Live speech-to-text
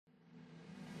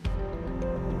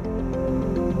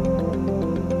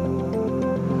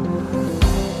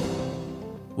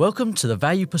Welcome to the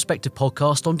Value Perspective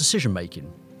podcast on decision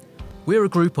making. We're a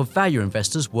group of value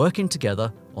investors working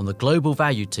together on the global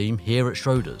value team here at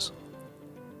Schroders.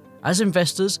 As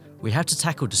investors, we have to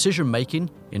tackle decision making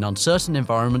in uncertain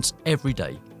environments every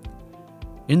day.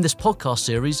 In this podcast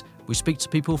series, we speak to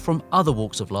people from other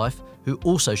walks of life who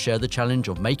also share the challenge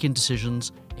of making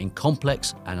decisions in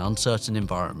complex and uncertain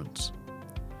environments.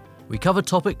 We cover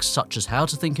topics such as how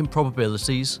to think in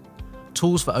probabilities,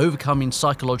 tools for overcoming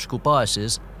psychological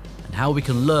biases, and how we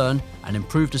can learn and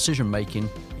improve decision making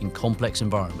in complex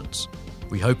environments.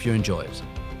 We hope you enjoy it.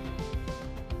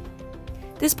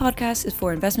 This podcast is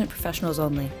for investment professionals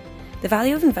only. The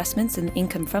value of investments and the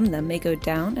income from them may go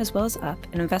down as well as up,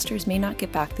 and investors may not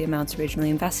get back the amounts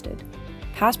originally invested.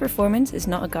 Past performance is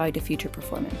not a guide to future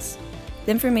performance.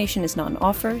 The information is not an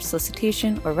offer,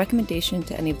 solicitation, or recommendation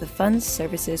to any of the funds,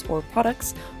 services, or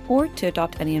products, or to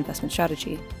adopt any investment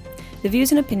strategy. The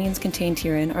views and opinions contained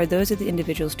herein are those of the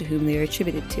individuals to whom they are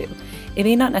attributed to. It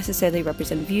may not necessarily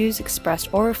represent views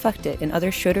expressed or reflected in other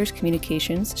Schroders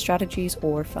communications, strategies,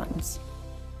 or funds.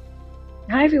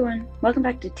 Hi everyone, welcome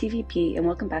back to TVP and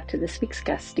welcome back to this week's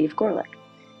guest, Steve Gorelik.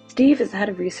 Steve is the head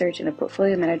of research and a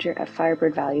portfolio manager at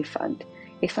Firebird Value Fund,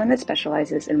 a fund that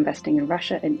specializes in investing in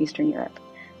Russia and Eastern Europe.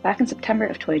 Back in September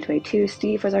of 2022,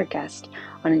 Steve was our guest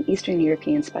on an Eastern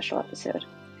European special episode.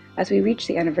 As we reach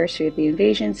the anniversary of the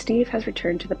invasion, Steve has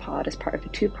returned to the pod as part of a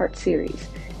two-part series,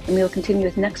 and we will continue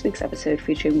with next week's episode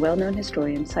featuring well-known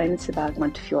historian Simon Sebag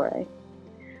Montefiore.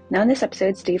 Now in this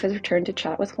episode, Steve has returned to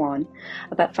chat with Juan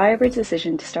about Firebird's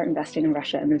decision to start investing in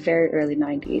Russia in the very early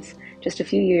 90s, just a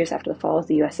few years after the fall of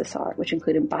the USSR, which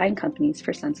included buying companies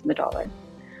for cents on the dollar.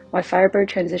 Why Firebird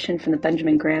transitioned from the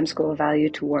Benjamin Graham School of Value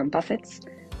to Warren Buffett's,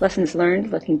 lessons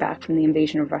learned looking back from the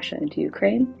invasion of Russia into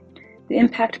Ukraine, the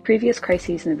impact previous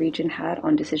crises in the region had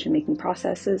on decision-making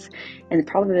processes, and the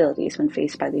probabilities when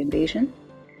faced by the invasion,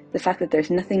 the fact that there's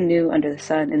nothing new under the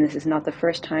sun and this is not the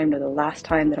first time nor the last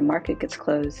time that a market gets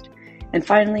closed, and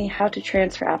finally, how to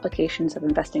transfer applications of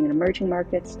investing in emerging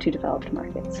markets to developed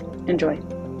markets. Enjoy.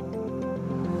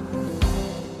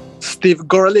 Steve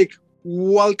Gorelik,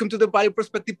 welcome to the Value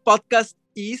Perspective podcast.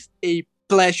 It's a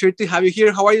pleasure to have you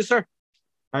here. How are you, sir?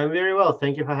 I'm very well.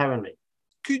 Thank you for having me.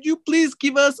 Could you please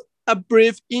give us a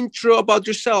brief intro about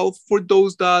yourself for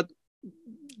those that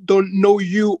don't know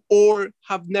you or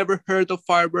have never heard of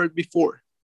Firebird before?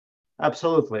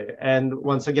 Absolutely. And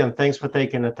once again, thanks for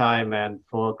taking the time and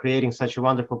for creating such a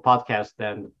wonderful podcast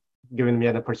and giving me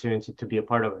an opportunity to be a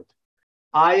part of it.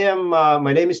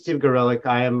 My name is Steve Gorelik.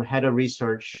 I am head of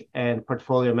research and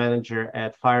portfolio manager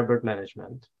at Firebird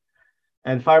Management.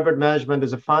 And Firebird Management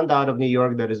is a fund out of New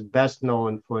York that is best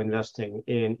known for investing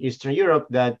in Eastern Europe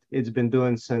that it's been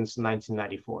doing since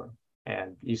 1994.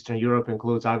 And Eastern Europe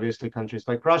includes obviously countries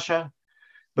like Russia.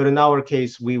 But in our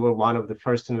case, we were one of the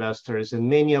first investors in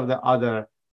many of the other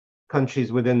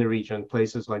countries within the region,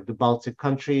 places like the Baltic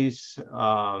countries,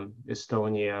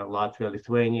 Estonia, Latvia,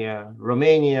 Lithuania,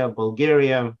 Romania,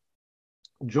 Bulgaria,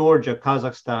 Georgia,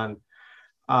 Kazakhstan.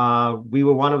 We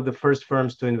were one of the first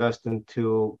firms to invest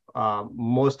into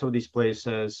most of these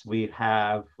places. We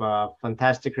have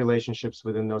fantastic relationships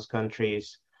within those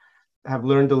countries, have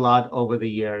learned a lot over the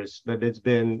years, but it's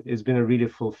been a really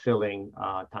fulfilling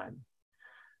time.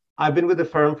 I've been with the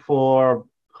firm for,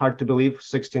 hard to believe,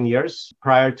 16 years.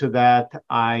 Prior to that,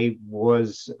 I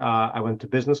went to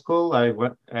business school.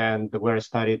 Where I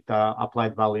studied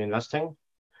applied value investing.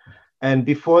 And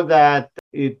before that,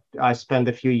 I spent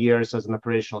a few years as an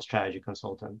operational strategy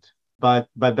consultant. But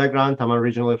by background, I'm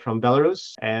originally from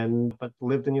Belarus, but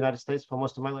lived in the United States for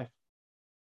most of my life.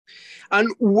 And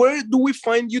where do we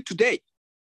find you today?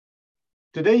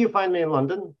 Today, you find me in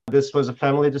London. This was a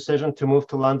family decision to move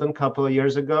to London a couple of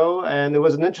years ago, and it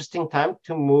was an interesting time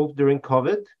to move during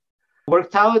COVID.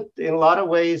 Worked out in a lot of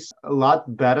ways a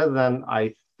lot better than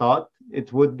I thought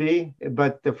it would be.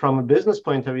 But from a business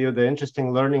point of view, the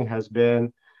interesting learning has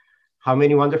been how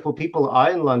many wonderful people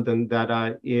are in London that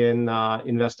are in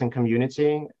investing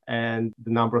community, and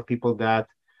the number of people that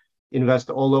invest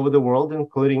all over the world,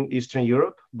 including Eastern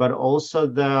Europe, but also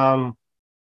the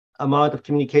amount of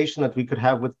communication that we could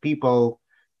have with people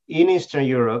in Eastern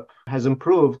Europe has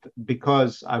improved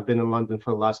because I've been in London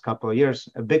for the last couple of years.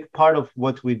 A big part of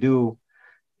what we do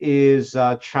is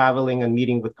traveling and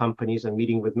meeting with companies and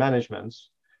meeting with managements.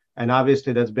 And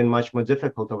obviously, that's been much more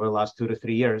difficult over the last 2 to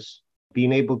 3 years.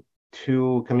 Being able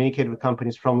to communicate with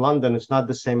companies from London is not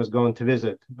the same as going to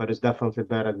visit, but it's definitely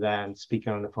better than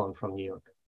speaking on the phone from New York.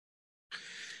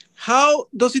 How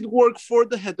does it work for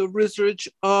the head of research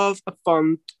of a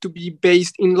fund to be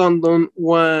based in London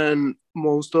when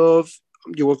most of,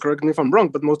 you will correct me if I'm wrong,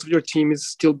 but most of your team is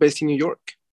still based in New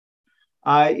York?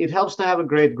 It helps to have a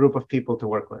great group of people to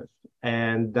work with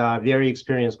and a very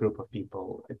experienced group of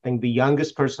people. I think the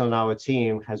youngest person on our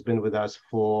team has been with us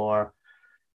for,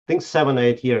 I think, 7 or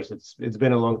 8 years. It's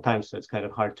been a long time, so it's kind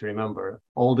of hard to remember.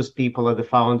 Oldest people are the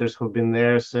founders who've been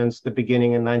there since the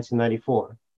beginning in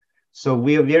 1994. So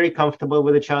we are very comfortable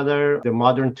with each other. The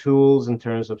modern tools in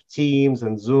terms of Teams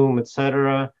and Zoom,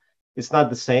 etc. It's not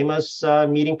the same as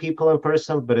meeting people in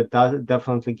person, but it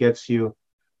definitely gets you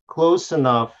close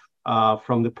enough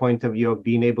from the point of view of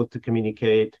being able to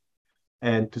communicate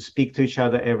and to speak to each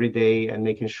other every day and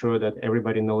making sure that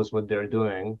everybody knows what they're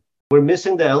doing. We're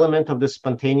missing the element of the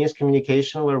spontaneous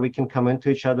communication where we can come into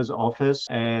each other's office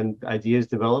and ideas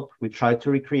develop. We try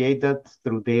to recreate that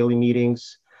through daily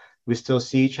meetings. We still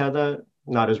see each other,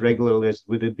 not as regularly as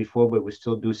we did before, but we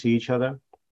still do see each other.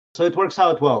 So it works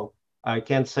out well. I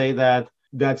can't say that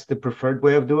that's the preferred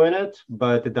way of doing it,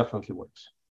 but it definitely works.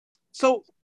 So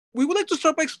we would like to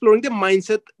start by exploring the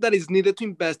mindset that is needed to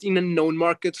invest in unknown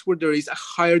markets where there is a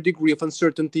higher degree of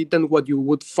uncertainty than what you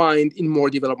would find in more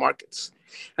developed markets.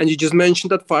 And you just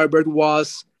mentioned that Firebird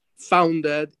was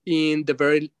founded in the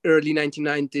very early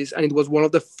 1990s, and it was one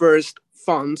of the first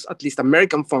funds, at least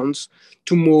American funds,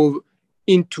 to move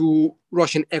into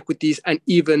Russian equities and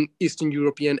even Eastern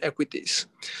European equities.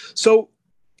 So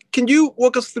can you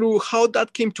walk us through how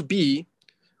that came to be,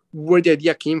 where the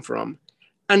idea came from,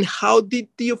 and how did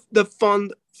the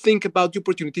fund think about the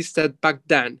opportunities set back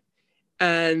then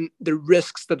and the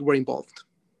risks that were involved?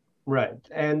 Right.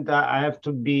 And I have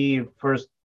to be first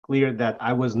clear that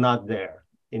I was not there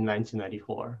in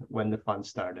 1994 when the fund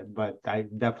started, but I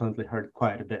definitely heard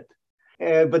quite a bit.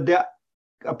 But the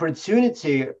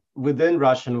opportunity within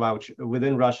Russian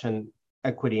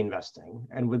equity investing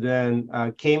and within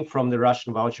came from the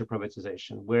Russian voucher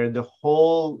privatization, where the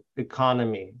whole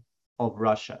economy of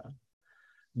Russia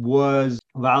was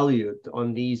valued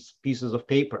on these pieces of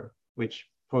paper, which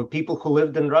for people who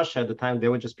lived in Russia at the time, they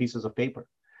were just pieces of paper.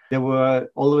 They were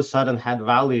all of a sudden had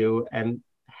value and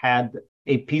had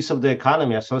a piece of the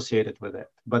economy associated with it.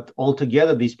 But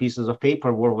altogether, these pieces of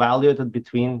paper were valued at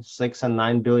between $6 and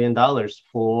 $9 billion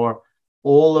for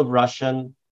all of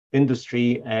Russian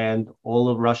industry and all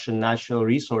of Russian natural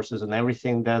resources and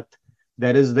everything that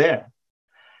is there.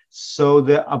 So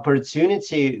the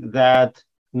opportunity that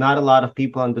not a lot of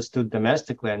people understood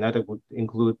domestically, and that would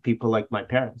include people like my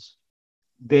parents,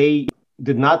 they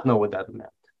did not know what that meant.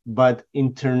 But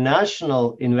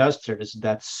international investors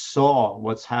that saw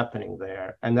what's happening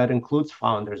there, and that includes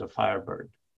founders of Firebird,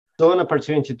 saw an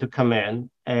opportunity to come in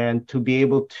and to be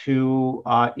able to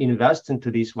invest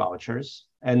into these vouchers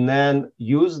and then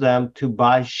use them to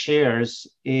buy shares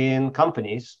in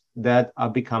companies that are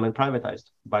becoming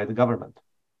privatized by the government.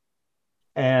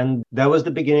 And that was the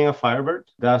beginning of Firebird.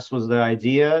 That was the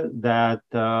idea that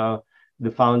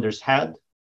the founders had.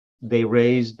 They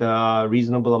raised a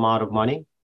reasonable amount of money,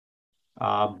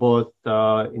 both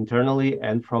internally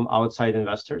and from outside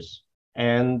investors.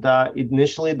 And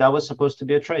initially, that was supposed to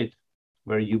be a trade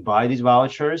where you buy these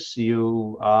vouchers,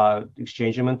 you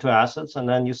exchange them into assets, and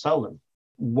then you sell them.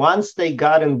 Once they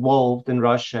got involved in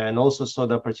Russia and also saw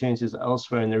the opportunities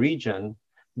elsewhere in the region,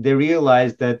 they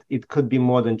realized that it could be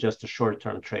more than just a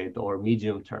short-term trade or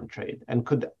medium-term trade and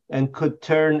could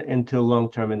turn into a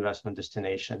long-term investment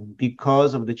destination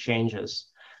because of the changes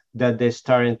that they're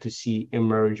starting to see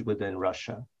emerge within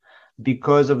Russia,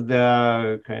 because of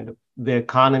the kind of the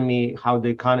economy, how the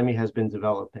economy has been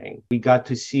developing. We got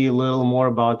to see a little more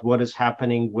about what is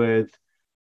happening with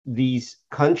these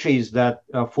countries that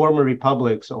former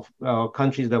republics of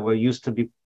countries that were used to be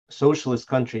socialist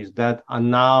countries that are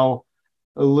now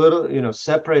a little,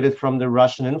 separated from the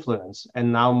Russian influence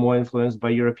and now more influenced by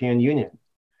European Union,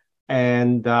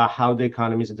 and how the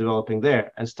economies are developing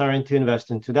there, and starting to invest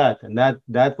into that. And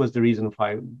that was the reason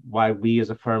why we as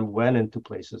a firm went into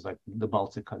places like the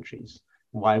Baltic countries,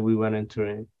 why we went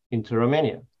into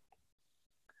Romania.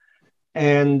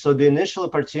 And so the initial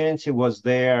opportunity was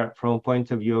there from a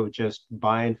point of view of just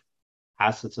buying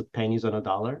assets at pennies on a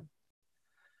dollar.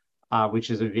 Which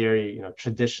is a very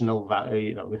traditional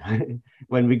value.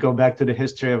 When we go back to the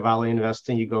history of value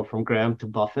investing, you go from Graham to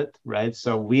Buffett, right?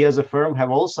 So we as a firm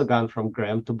have also gone from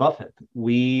Graham to Buffett.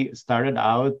 We started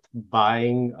out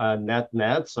buying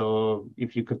net. So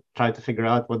if you could try to figure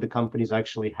out what the companies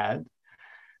actually had,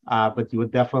 but you were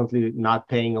definitely not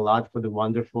paying a lot for the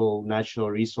wonderful natural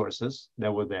resources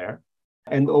that were there.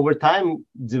 And over time,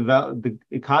 the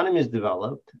economy has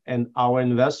developed and our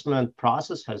investment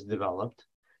process has developed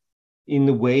in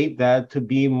the way that to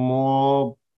be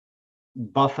more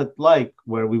Buffett-like,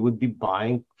 where we would be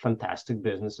buying fantastic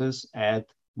businesses at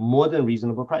more than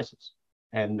reasonable prices.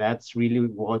 And that's really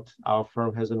what our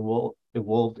firm has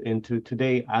evolved into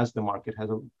today. As the market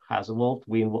has evolved,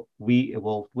 we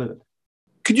evolved with it.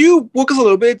 Could you walk us a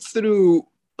little bit through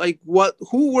like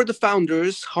who were the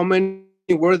founders, how many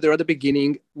were there at the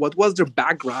beginning, what was their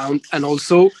background, and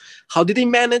also how did they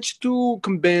manage to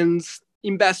convince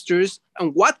investors,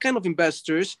 and what kind of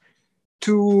investors,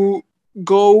 to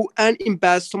go and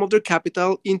invest some of their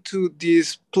capital into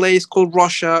this place called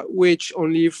Russia, which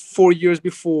only 4 years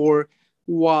before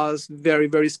was very,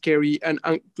 very scary and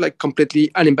like completely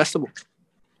uninvestable.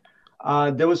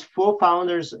 There was four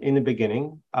founders in the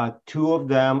beginning. Two of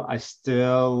them are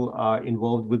still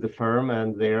involved with the firm,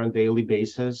 and they're on a daily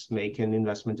basis making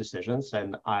investment decisions.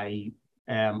 And I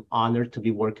am honored to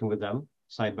be working with them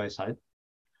side by side.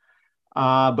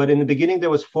 But in the beginning, there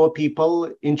was four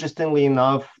people. Interestingly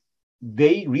enough,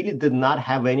 they really did not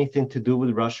have anything to do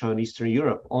with Russia and Eastern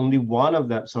Europe. Only one of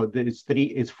them. So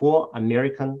it's four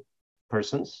American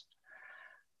persons,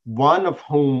 one of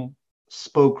whom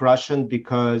spoke Russian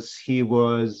because he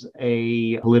was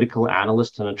a political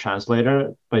analyst and a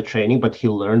translator by training, but he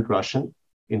learned Russian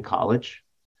in college.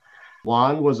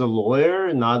 One was a lawyer,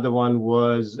 another one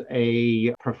was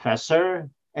a professor,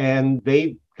 and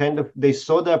they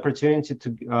saw the opportunity to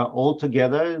all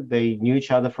together. They knew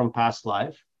each other from past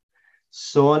life,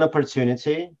 saw an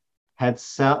opportunity, had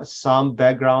some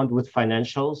background with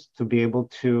financials to be able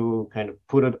to kind of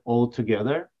put it all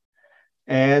together,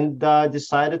 and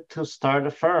decided to start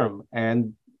a firm.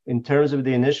 And in terms of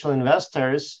the initial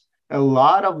investors, a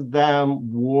lot of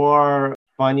them were,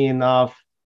 funny enough,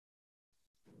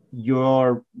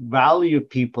 your value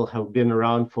people have been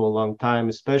around for a long time,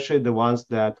 especially the ones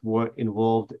that were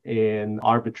involved in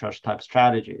arbitrage type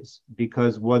strategies,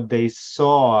 because what they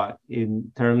saw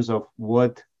in terms of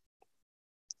what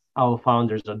our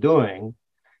founders are doing,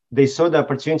 they saw the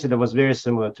opportunity that was very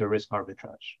similar to risk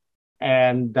arbitrage.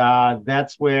 And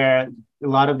that's where a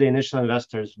lot of the initial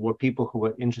investors were people who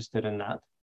were interested in that.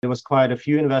 There was quite a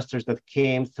few investors that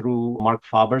came through Mark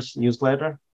Faber's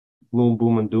newsletter, Bloom,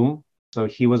 Boom, and Doom. So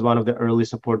he was one of the early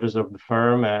supporters of the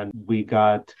firm, and we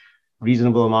got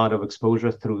reasonable amount of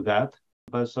exposure through that.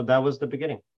 But so that was the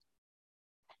beginning.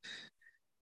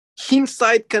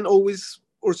 Hindsight can always,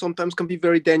 or sometimes can be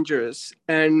very dangerous.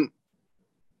 And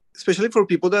especially for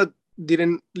people that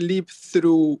didn't live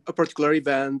through a particular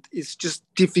event, it's just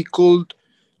difficult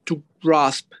to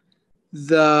grasp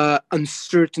the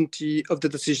uncertainty of the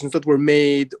decisions that were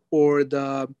made, or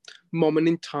the moment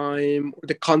in time, or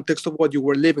the context of what you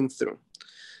were living through.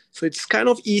 So it's kind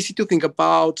of easy to think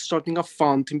about starting a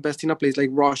fund to invest in a place like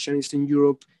Russia and Eastern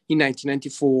Europe in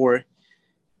 1994.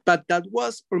 But that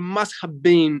was, or must have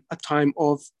been, a time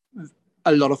of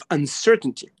a lot of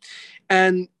uncertainty.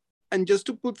 And just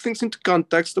to put things into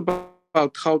context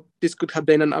about how this could have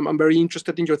been, and I'm very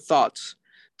interested in your thoughts.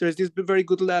 There's this very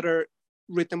good letter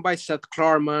written by Seth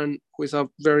Klarman, who is a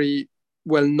very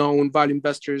well-known value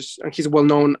investors, and he's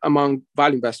well-known among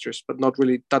value investors, but not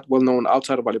really that well-known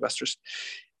outside of value investors.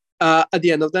 At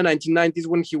the end of the 1990s,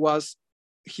 when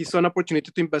he saw an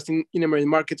opportunity to invest in emerging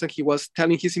markets, and he was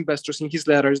telling his investors in his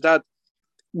letters that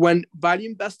when value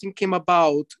investing came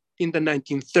about in the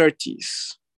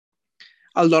 1930s,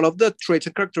 a lot of the traits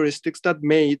and characteristics that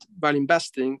made value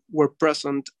investing were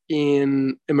present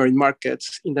in emerging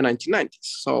markets in the 1990s.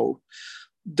 So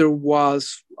there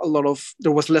was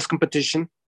less competition.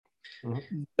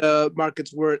 Mm-hmm. The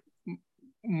markets were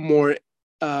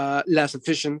less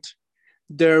efficient.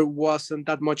 There wasn't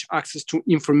that much access to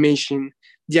information.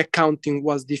 The accounting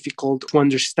was difficult to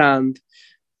understand.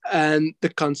 And the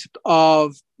concept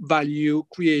of value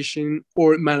creation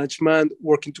or management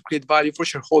working to create value for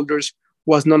shareholders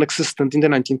was non-existent in the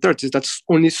 1930s. That's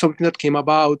only something that came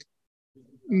about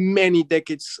many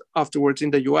decades afterwards in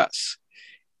the US.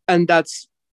 And that's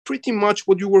pretty much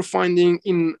what you were finding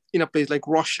in a place like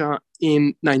Russia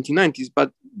in 1990s.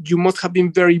 But you must have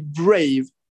been very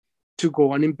brave to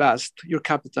go and invest your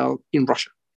capital in Russia.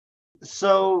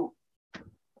 So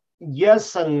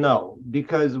yes and no,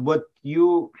 because what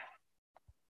you're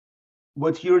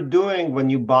doing when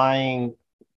you're buying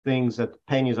things at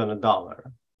pennies on a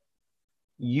dollar,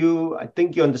 I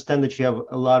think you understand that you have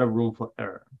a lot of room for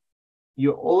error.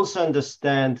 You also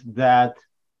understand that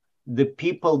the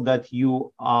people that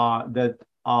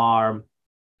are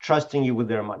trusting you with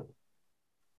their money,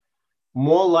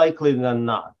 more likely than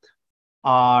not,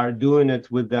 are doing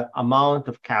it with the amount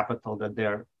of capital that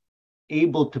they're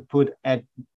able to put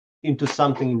into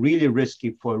something really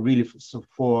risky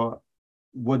for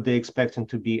what they expect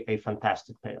to be a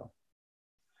fantastic payoff.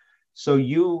 So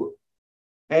you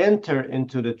enter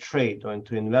into the trade or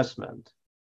into investment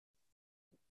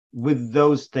with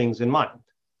those things in mind.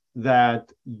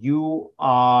 that you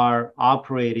are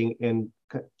operating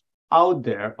out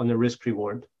there on the risk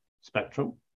reward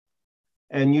spectrum,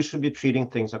 and you should be treating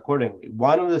things accordingly.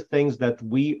 One of the things that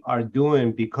we are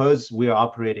doing, because we are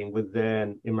operating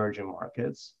within emerging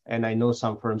markets, and I know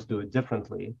some firms do it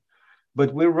differently,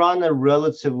 but we run a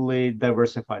relatively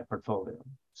diversified portfolio.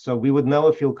 So we would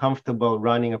never feel comfortable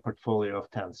running a portfolio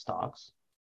of 10 stocks,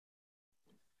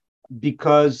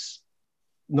 because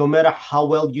no matter how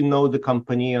well you know the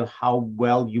company and how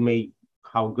good you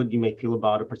may feel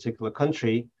about a particular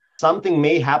country, something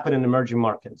may happen in emerging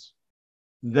markets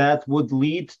that would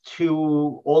lead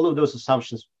to all of those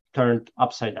assumptions turned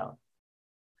upside down.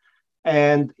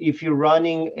 And if you're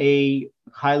running a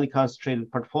highly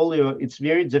concentrated portfolio, it's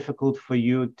very difficult for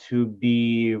you to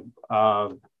be,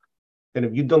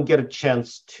 you don't get a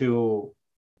chance to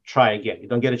try again. You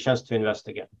don't get a chance to invest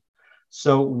again.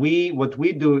 So what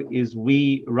we do is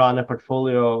we run a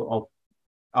portfolio of,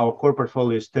 our core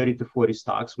portfolio is 30 to 40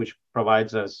 stocks, which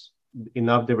provides us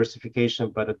enough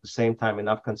diversification, but at the same time,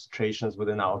 enough concentrations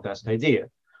within our best ideas.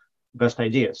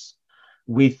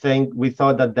 We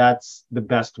thought that that's the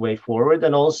best way forward.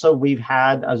 And also we've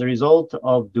had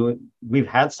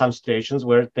some situations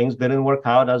where things didn't work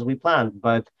out as we planned,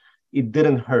 but it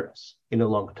didn't hurt us in the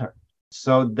long term.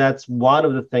 So that's one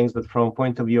of the things that, from a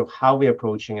point of view of how we're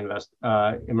approaching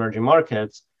emerging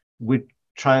markets, we're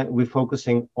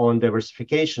focusing on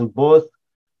diversification, both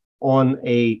on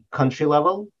a country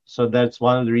level. So that's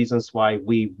one of the reasons why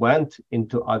we went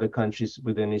into other countries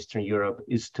within Eastern Europe,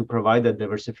 is to provide that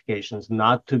diversifications,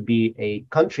 not to be a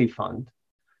country fund,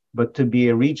 but to be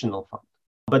a regional fund.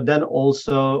 But then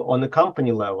also on the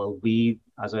company level,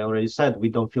 as I already said, we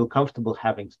don't feel comfortable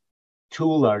having too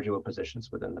large of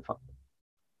positions within the fund.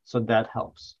 So that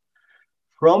helps.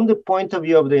 From the point of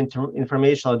view of the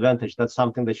informational advantage, that's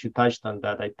something that you touched on,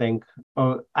 that I think,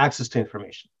 access to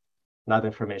information, not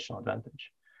informational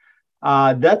advantage.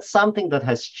 That's something that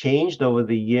has changed over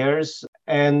the years,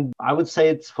 and I would say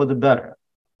it's for the better.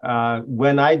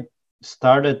 When I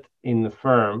started in the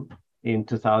firm in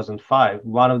 2005,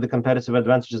 one of the competitive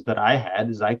advantages that I had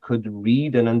is I could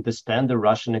read and understand the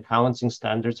Russian accounting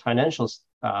standards financial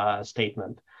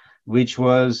statement, which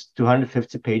was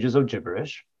 250 pages of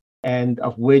gibberish, and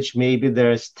of which maybe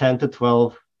there's 10 to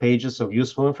 12 pages of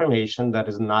useful information that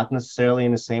is not necessarily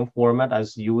in the same format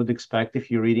as you would expect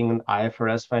if you're reading an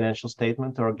IFRS financial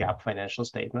statement or a GAAP financial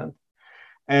statement.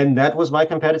 And that was my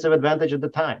competitive advantage at the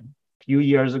time. A few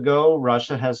years ago,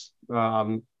 Russia has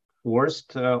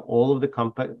forced all of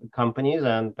the companies,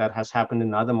 and that has happened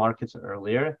in other markets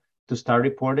earlier, to start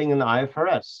reporting in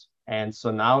IFRS. And so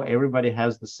now everybody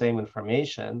has the same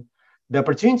information. The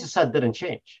opportunity set didn't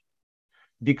change,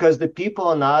 because the people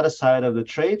on the other side of the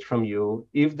trade from you,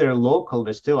 if they're local,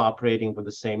 they're still operating with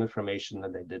the same information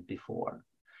that they did before.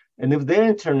 And if they're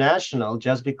international,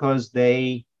 just because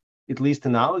they, at least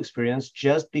in our experience,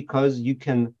 just because you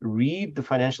can read the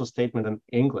financial statement in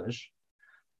English,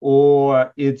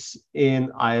 or it's in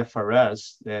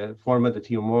IFRS, the format that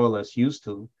you're more or less used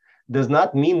to, does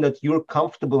not mean that you're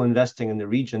comfortable investing in the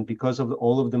region because of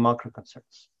all of the macro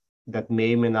concerns. That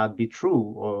may or may not be true,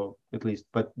 or at least,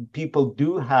 but people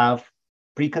do have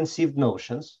preconceived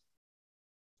notions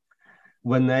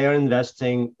when they are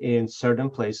investing in certain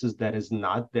places that is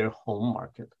not their home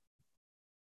market.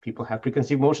 People have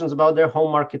preconceived notions about their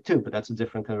home market too, but that's a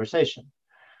different conversation.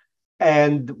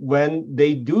 And when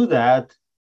they do that,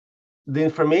 the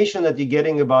information that you're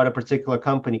getting about a particular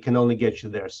company can only get you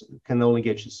there, can only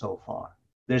get you so far.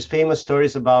 There's famous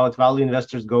stories about value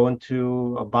investors going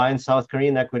to buying South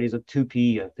Korean equities at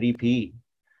 2p and 3p.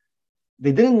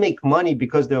 They didn't make money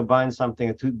because they were buying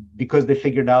something because they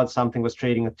figured out something was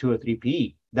trading at 2 or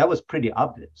 3p. That was pretty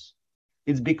obvious.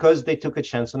 It's because they took a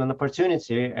chance on an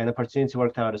opportunity, and opportunity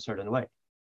worked out a certain way.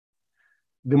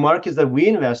 The markets that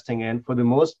we're investing in, for the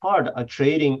most part, are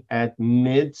trading at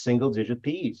mid-single-digit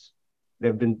Ps.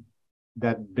 That's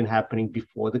been happening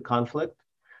before the conflict.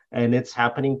 And it's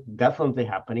definitely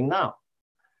happening now.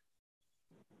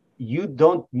 You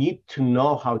don't need to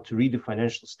know how to read the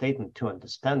financial statement to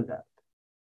understand that.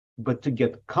 But to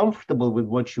get comfortable with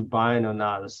what you're buying on the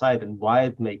other side and why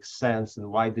it makes sense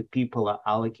and why the people are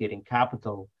allocating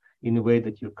capital in a way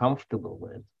that you're comfortable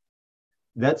with,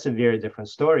 that's a very different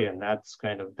story. And that's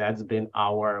been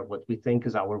what we think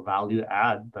is our value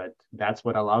add, but that's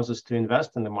what allows us to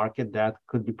invest in the market that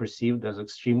could be perceived as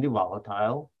extremely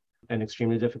volatile and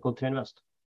extremely difficult to invest.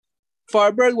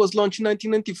 Fireberg was launched in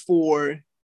 1994.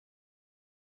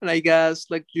 And I guess,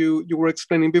 like you were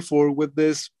explaining before, with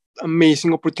this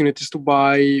amazing opportunities to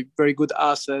buy very good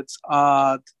assets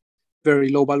at very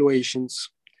low valuations.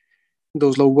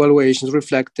 those low valuations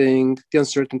reflecting the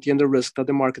uncertainty and the risk that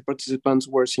the market participants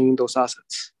were seeing in those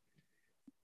assets.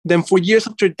 Then, for years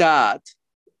after that,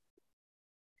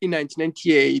 in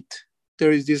 1998,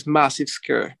 there is this massive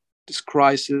scare, this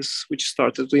crisis, which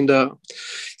started in the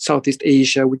Southeast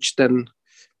Asia, which then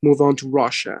moved on to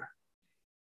Russia.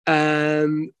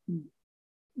 And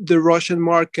the Russian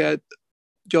market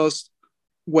just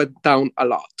went down a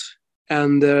lot.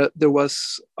 And there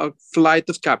was a flight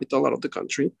of capital out of the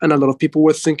country, and a lot of people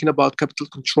were thinking about capital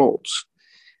controls.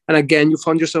 And again, you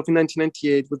found yourself in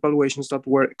 1998 with valuations that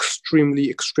were extremely,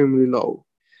 extremely low.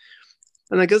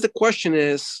 And I guess the question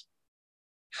is,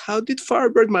 how did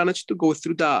Firebird manage to go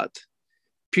through that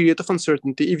period of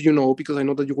uncertainty, if you know, because I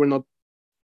know that you were not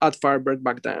at Firebird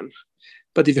back then,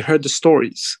 but if you heard the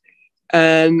stories?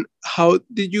 And how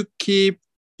did you keep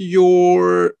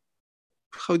your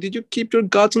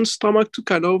guts and stomach to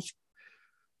kind of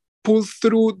pull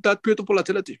through that period of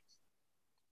volatility?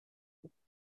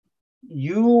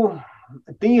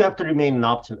 I think you have to remain an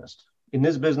optimist. In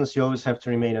this business, you always have to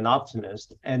remain an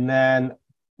optimist. And then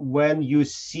when you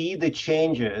see the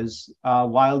changes,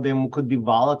 while they could be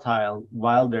volatile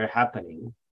while they're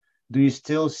happening, do you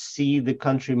still see the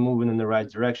country moving in the right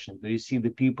direction? Do you see the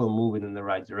people moving in the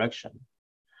right direction?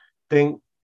 I think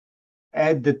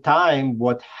at the time,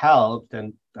 what helped,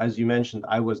 and as you mentioned,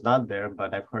 I was not there,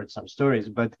 but I've heard some stories,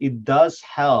 but it does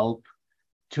help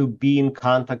to be in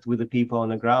contact with the people on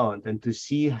the ground and to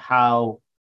see how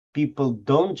people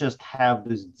don't just have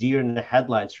this deer in the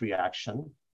headlights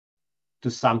reaction to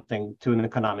something, to an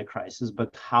economic crisis,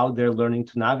 but how they're learning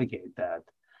to navigate that.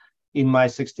 In my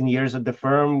 16 years at the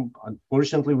firm,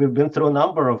 unfortunately, we've been through a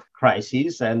number of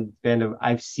crises, and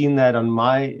I've seen that in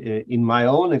my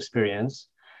own experience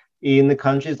in the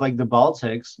countries like the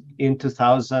Baltics in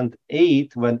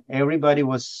 2008, when everybody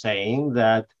was saying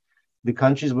that the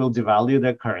countries will devalue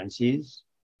their currencies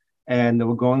and they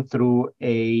were going through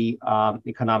a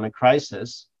economic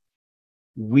crisis.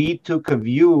 We took a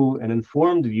view, an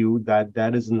informed view, that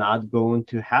that is not going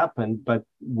to happen. But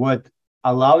what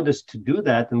allowed us to do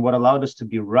that, and what allowed us to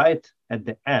be right at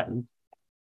the end,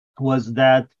 was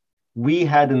that we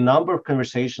had a number of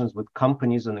conversations with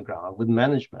companies on the ground, with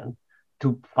management,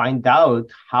 to find out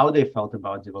how they felt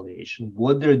about devaluation,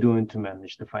 what they're doing to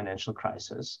manage the financial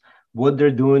crisis, what they're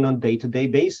doing on day-to-day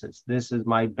basis. This is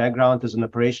my background as an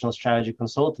operational strategy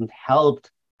consultant,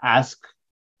 helped ask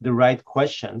the right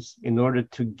questions in order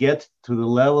to get to the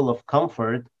level of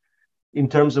comfort in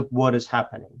terms of what is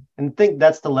happening. And I think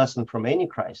that's the lesson from any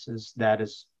crisis that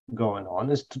is going on,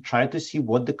 is to try to see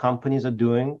what the companies are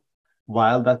doing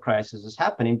while that crisis is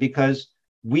happening, because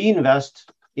we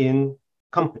invest in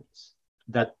companies.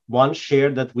 That one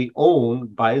share that we own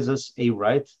buys us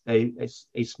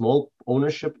a small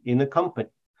ownership in a company.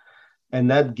 And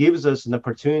that gives us an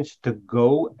opportunity to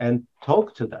go and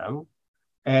talk to them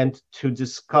and to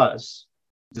discuss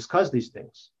these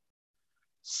things.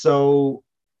 So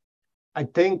I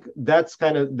think that's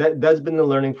that's been the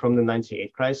learning from the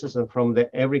 98 crisis, and from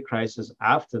every crisis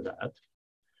after that.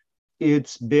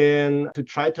 It's been to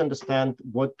try to understand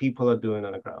what people are doing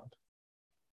on the ground.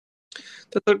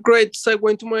 That's a great segue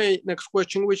into my next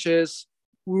question, which is,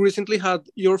 we recently had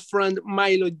your friend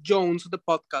Milo Jones on the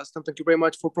podcast, and thank you very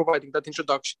much for providing that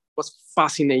introduction. It was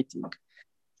fascinating.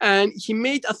 And he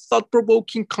made a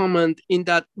thought-provoking comment in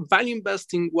that value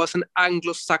investing was an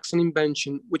Anglo-Saxon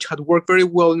invention, which had worked very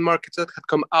well in markets that had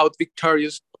come out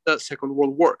victorious of the Second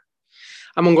World War.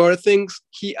 Among other things,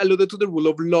 he alluded to the rule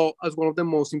of law as one of the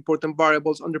most important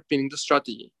variables underpinning the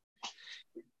strategy.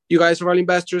 You guys are all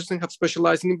investors and have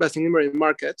specialized in investing in emerging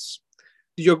markets.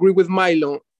 Do you agree with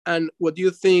Milo? And what do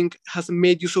you think has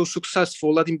made you so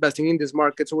successful at investing in these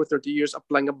markets over 30 years,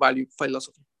 applying a value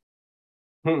philosophy?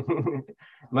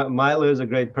 Milo is a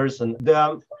great person.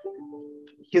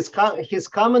 His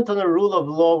comment on the rule of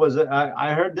law was,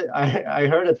 I heard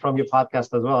it from your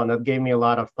podcast as well, and that gave me a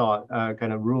lot of thought, a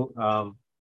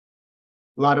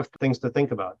lot of things to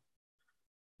think about.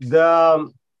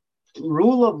 The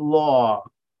rule of law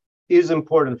is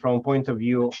important from a point of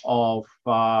view of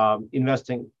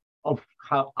investing, of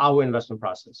how our investment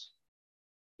process.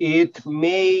 It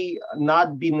may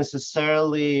not be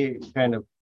necessarily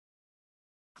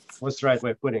what's the right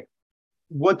way of putting it?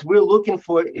 What we're looking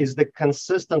for is the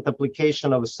consistent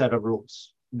application of a set of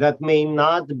rules. That may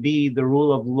not be the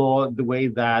rule of law the way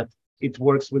that it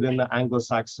works within the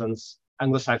Anglo-Saxon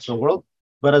world,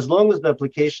 but as long as the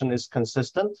application is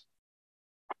consistent,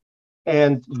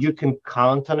 and you can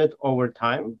count on it over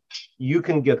time, you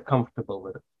can get comfortable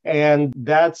with it. And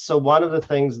that's one of the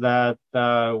things that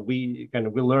we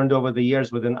learned over the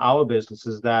years within our business,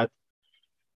 is that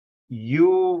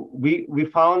we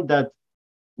found that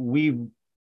we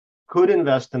could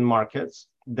invest in markets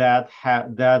that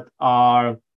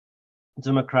are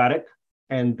democratic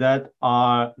and that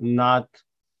are not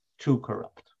too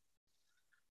corrupt.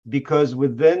 Because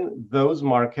within those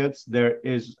markets, there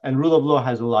is, and rule of law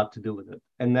has a lot to do with it.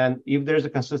 And then if there's a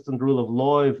consistent rule of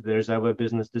law, if there's ever a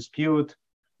business dispute,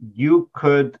 you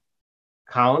could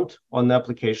count on the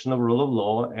application of rule of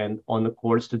law and on the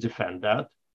courts to defend that.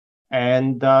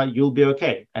 And you'll be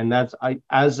okay. And that's,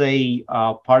 as a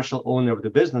partial owner of the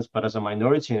business, but as a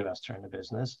minority investor in the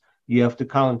business, you have to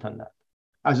count on that.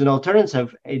 As an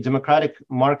alternative, a democratic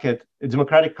market, a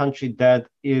democratic country that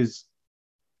is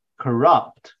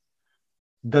corrupt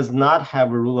does not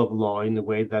have a rule of law in a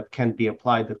way that can be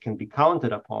applied, that can be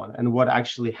counted upon. And what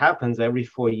actually happens every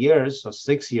 4 years or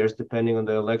 6 years, depending on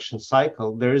the election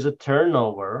cycle, there is a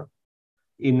turnover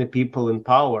in the people in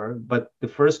power. But the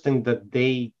first thing that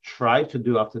they try to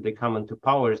do after they come into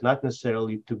power is not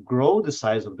necessarily to grow the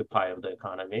size of the pie of the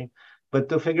economy, but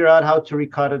to figure out how to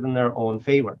recut it in their own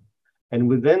favor. And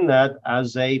within that,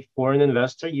 as a foreign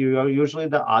investor, you are usually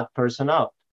the odd person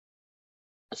out.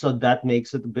 So that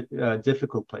makes it a bit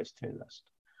difficult place to invest.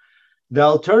 The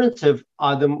alternative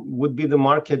would be the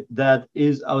market that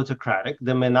is autocratic,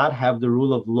 that may not have the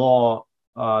rule of law.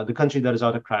 The country that is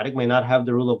autocratic may not have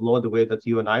the rule of law the way that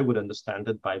you and I would understand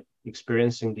it by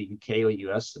experiencing the UK or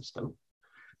US system.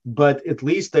 But at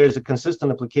least there's a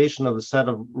consistent application of the set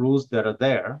of rules that are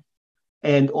there.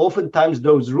 And oftentimes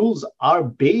those rules are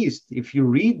based, if you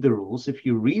read the rules, if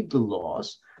you read the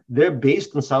laws, they're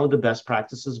based on some of the best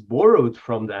practices borrowed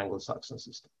from the Anglo-Saxon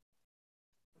system.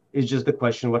 It's just the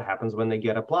question what happens when they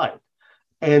get applied.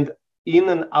 And in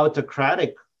an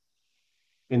autocratic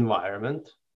environment,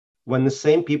 when the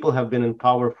same people have been in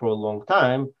power for a long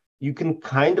time, you can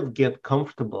kind of get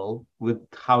comfortable with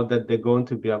how they're going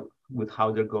to be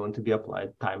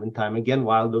applied time and time again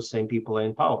while those same people are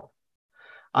in power.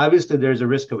 Obviously, there's a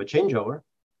risk of a changeover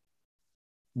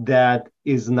that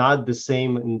is not the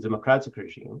same in democratic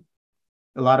regime.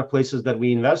 A lot of places that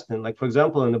we invest in, like for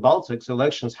example, in the Baltics,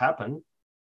 elections happen.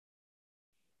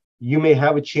 You may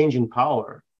have a change in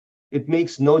power. It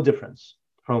makes no difference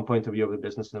from a point of view of the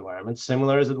business environment,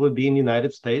 similar as it would be in the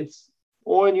United States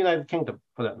or in the United Kingdom,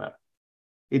 for that matter.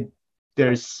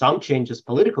 There is some changes,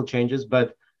 political changes,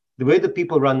 but the way that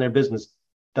people run their business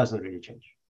doesn't really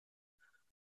change.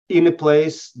 In a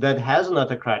place that has an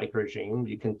autocratic regime,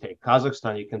 you can take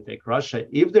Kazakhstan, you can take Russia.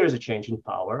 If there is a change in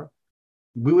power,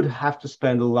 we would have to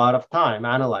spend a lot of time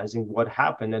analyzing what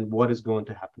happened and what is going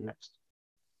to happen next.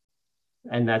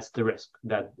 And that's the risk,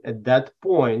 that at that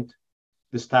point,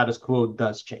 the status quo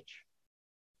does change.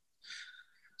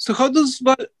 So how does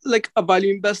a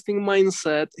value investing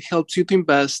mindset helps you to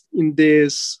invest in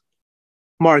these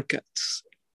markets,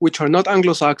 which are not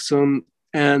Anglo-Saxon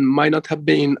and might not have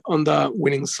been on the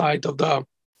winning side of the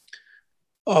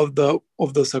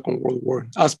Second World War,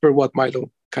 as per what Milo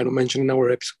kind of mentioned in our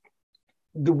episode?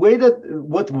 The way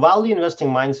what value investing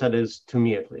mindset is, to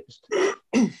me at least,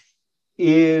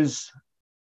 is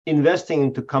investing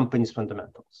into companies'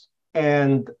 fundamentals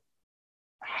and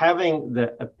having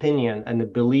the opinion and the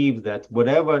belief that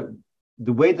whatever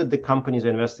the way that the companies are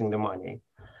investing the money,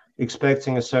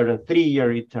 expecting a certain 3-year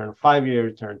return, 5-year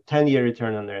return, 10-year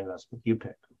return on their investment, you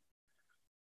pick,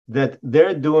 that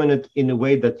they're doing it in a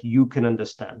way that you can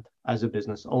understand as a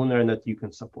business owner and that you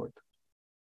can support.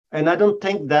 And I don't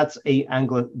think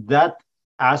that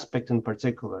aspect in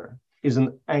particular is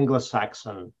an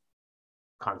Anglo-Saxon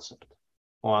concept.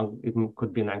 Or it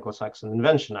could be an Anglo-Saxon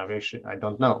invention. I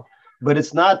don't know. But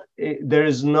it's not, there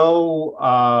is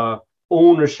no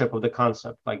ownership of the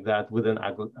concept like that within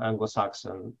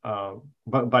Anglo-Saxon,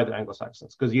 by the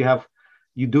Anglo-Saxons, because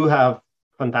you do have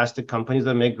fantastic companies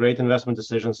that make great investment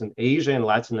decisions in Asia and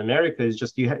Latin America. It's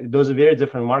just those are very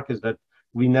different markets that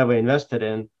we never invested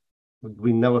in,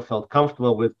 we never felt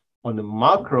comfortable with on a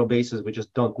macro basis. We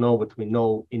just don't know what we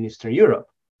know in Eastern Europe.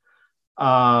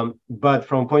 But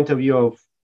from a point of view of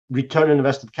return on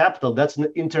invested capital, that's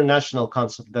an international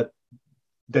concept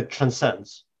that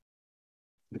transcends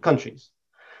the countries.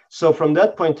 So from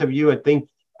that point of view, I think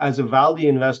as a value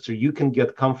investor, you can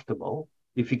get comfortable.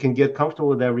 If you can get comfortable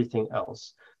with everything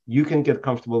else, you can get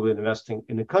comfortable with investing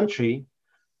in a country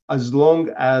as long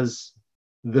as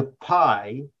the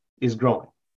pie is growing,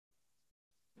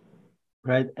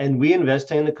 right? And we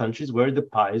invest in the countries where the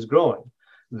pie is growing.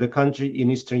 The country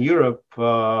in Eastern Europe,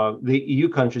 the EU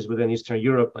countries within Eastern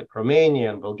Europe, like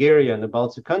Romania and Bulgaria and the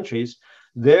Baltic countries,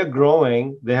 they're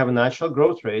growing. They have a natural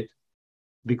growth rate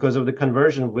because of the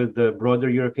conversion with the broader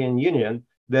European Union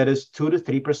that is 2 to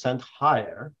 3%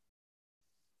 higher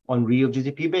on real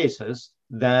GDP basis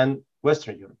than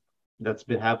Western Europe. That's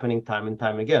been happening time and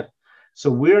time again. So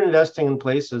we're investing in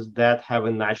places that have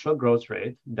a natural growth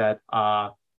rate, that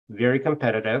are very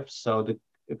competitive. So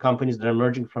the companies that are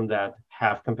emerging from that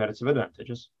have competitive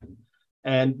advantages.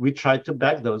 And we try to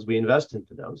back those, we invest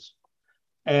into those.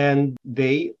 And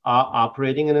they are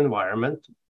operating in an environment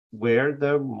where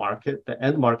the market, the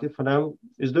end market for them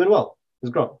is doing well, is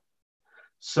growing.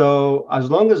 So as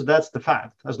long as that's the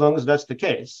fact, as long as that's the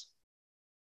case,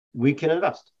 we can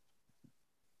invest.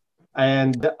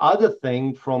 And the other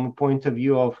thing from a point of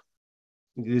view of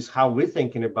this, how we're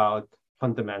thinking about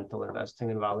fundamental investing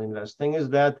and value investing, is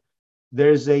that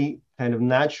there's a kind of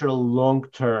natural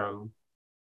long-term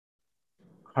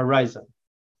horizon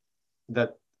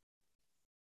that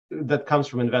comes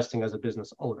from investing as a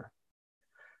business owner.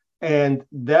 And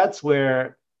that's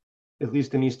where, at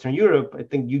least in Eastern Europe, I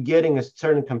think you're getting a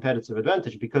certain competitive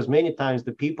advantage, because many times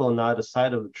the people on the other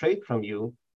side of the trade from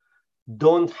you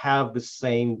don't have the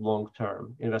same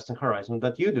long-term investing horizon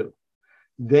that you do.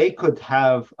 They could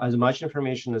have as much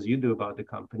information as you do about the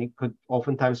company, could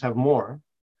oftentimes have more,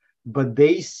 but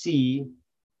they see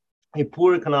a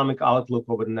poor economic outlook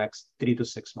over the next 3 to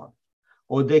 6 months.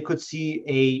 Or they could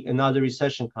see another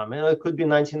recession coming. It could be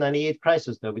 1998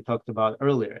 crisis that we talked about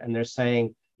earlier. And they're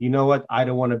saying, you know what, I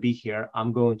don't want to be here.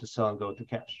 I'm going to sell and go to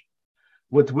cash.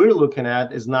 What we're looking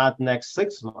at is not next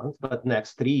 6 months, but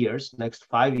next 3 years, next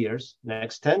 5 years,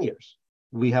 next 10 years.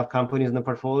 We have companies in the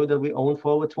portfolio that we own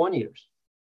for over 20 years.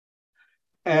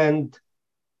 And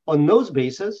on those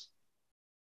bases,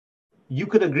 you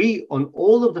could agree on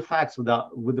all of the facts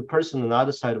with the person on the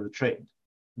other side of the trade.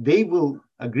 They will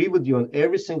agree with you on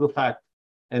every single fact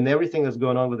and everything that's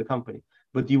going on with the company,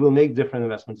 but you will make different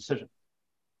investment decisions.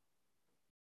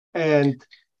 And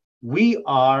we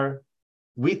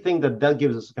think that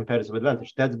gives us a competitive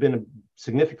advantage. That's been a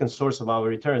significant source of our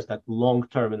returns, that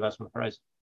long-term investment horizon.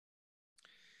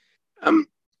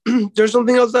 There's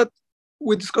something else that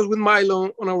we discussed with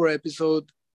Milo on our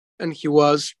episode, and he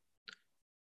was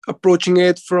approaching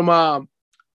it from a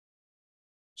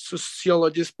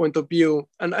sociologist point of view.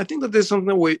 And I think that there's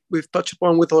something we've touched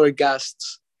upon with other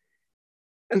guests.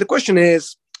 And the question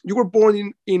is, you were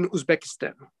born in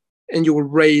Uzbekistan and you were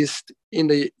raised in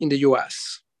the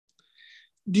US.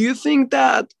 Do you think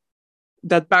that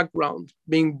background,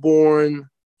 being born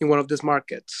in one of these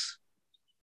markets,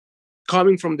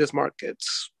 coming from these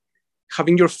markets,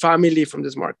 having your family from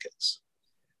these markets,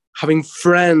 having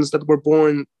friends that were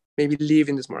born, maybe live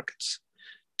in these markets,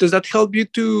 does that help you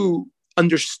to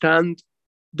understand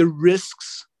the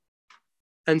risks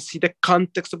and see the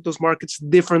context of those markets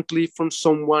differently from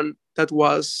someone that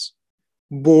was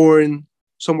born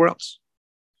somewhere else?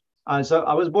 So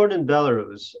I was born in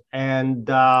Belarus, and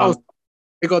I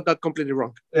got that completely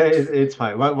wrong. It's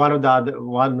fine. One of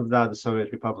the other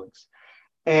Soviet republics.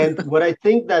 And what I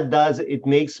think that does, it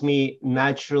makes me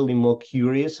naturally more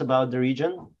curious about the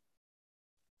region.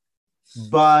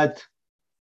 But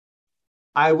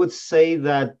I would say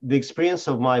that the experience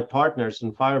of my partners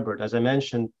in Firebird, as I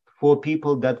mentioned, for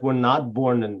people that were not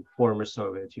born in former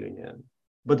Soviet Union,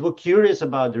 but were curious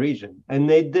about the region, and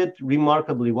they did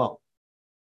remarkably well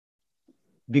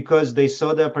because they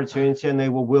saw the opportunity and they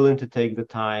were willing to take the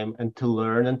time and to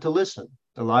learn and to listen.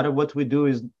 A lot of what we do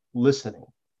is listening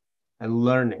and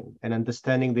learning and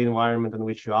understanding the environment in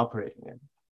which you're operating in.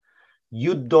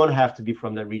 You don't have to be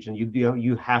from that region.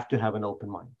 You have to have an open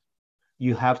mind.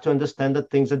 You have to understand that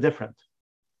things are different.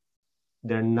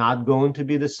 They're not going to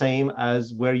be the same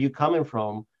as where you're coming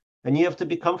from, and you have to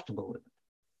be comfortable with it.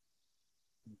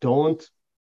 Don't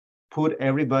put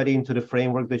everybody into the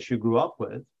framework that you grew up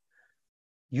with.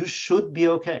 You should be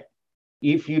okay.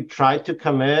 If you try to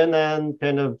come in and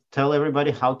kind of tell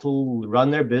everybody how to run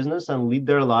their business and lead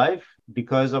their life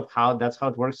because of that's how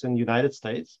it works in the United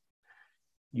States,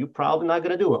 you're probably not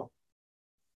going to do well.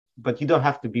 But you don't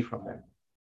have to be from there.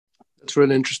 That's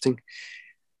really interesting.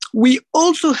 We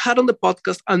also had on the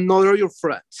podcast another of your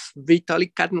friends,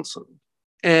 Vitaly Katnelson,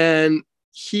 and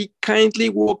he kindly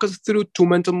walked us through two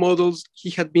mental models he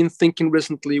had been thinking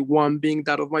recently, one being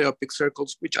that of myopic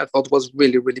circles, which I thought was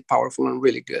really, really powerful and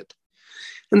really good.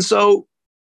 And so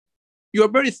you are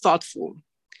very thoughtful.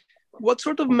 What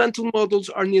sort of mental models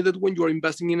are needed when you are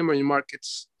investing in emerging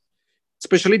markets,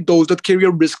 especially those that carry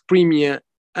a risk premium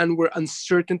and where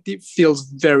uncertainty feels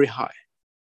very high?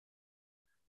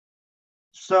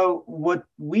 So what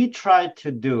we try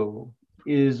to do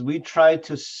is we try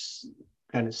to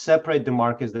kind of separate the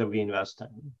markets that we invest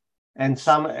in. And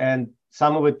some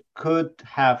of it could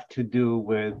have to do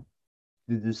with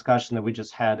the discussion that we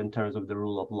just had in terms of the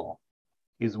rule of law,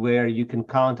 is where you can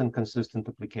count on consistent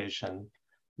application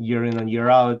year in and year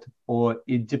out, or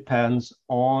it depends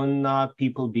on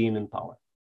people being in power.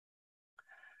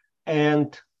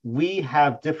 And we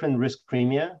have different risk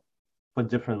premia for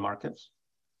different markets.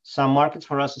 Some markets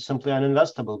for us are simply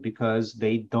uninvestable because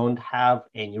they don't have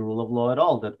any rule of law at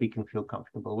all that we can feel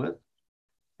comfortable with.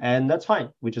 And that's fine.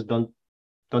 We just don't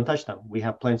touch them. We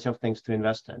have plenty of things to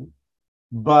invest in.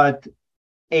 But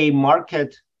a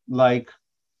market like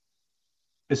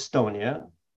Estonia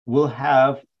will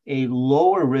have a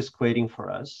lower risk rating for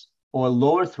us, or a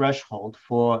lower threshold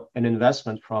for an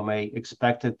investment from a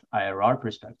expected IRR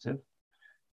perspective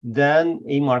than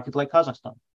a market like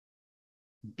Kazakhstan,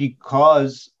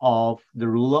 because of the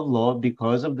rule of law,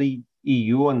 because of the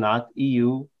EU or not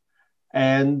EU,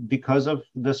 and because of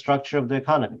the structure of the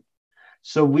economy.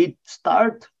 So we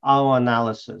start our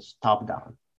analysis top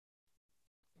down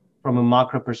from a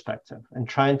macro perspective and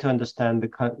trying to understand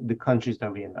the countries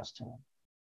that we invest in.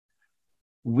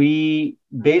 We,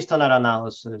 based on that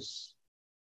analysis,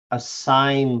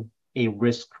 assign a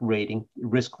risk rating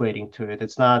to it.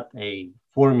 It's not a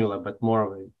formula, but more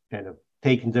of a kind of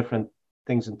taking different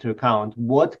things into account.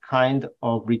 What kind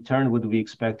of return would we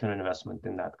expect on investment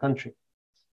in that country?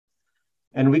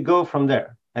 And we go from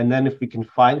there. And then if we can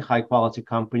find high quality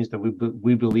companies that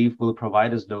we believe will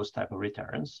provide us those type of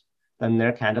returns, then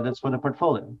they're candidates for the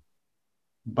portfolio.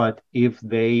 But if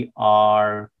they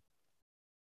are,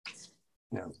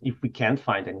 if we can't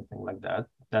find anything like that,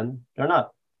 then they're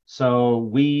not. So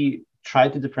we try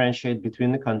to differentiate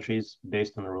between the countries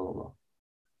based on the rule of law.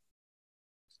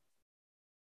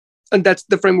 And that's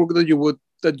the framework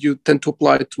that you tend to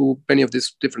apply to many of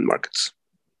these different markets.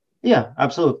 Yeah,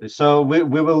 absolutely. So we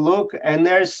will look, and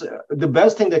there's the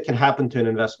best thing that can happen to an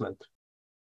investment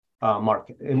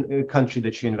market in a country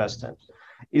that you invest in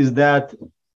is that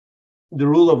the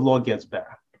rule of law gets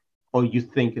better, or you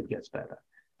think it gets better,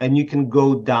 and you can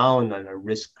go down on a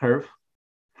risk curve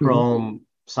from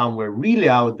somewhere really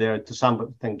out there to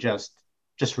something just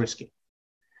risky.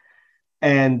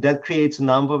 And that creates a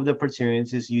number of the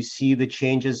opportunities. You see the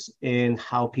changes in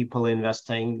how people are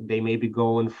investing. They may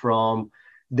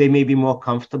be more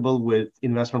comfortable with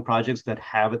investment projects that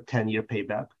have a 10-year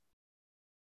payback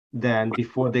than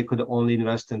before. They could only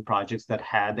invest in projects that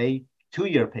had a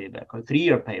 2-year payback or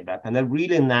 3-year payback. And that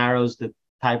really narrows the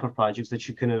type of projects that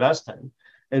you can invest in,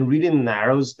 and really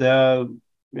narrows how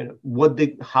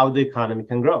the economy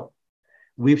can grow.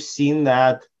 We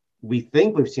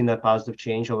think we've seen that positive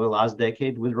change over the last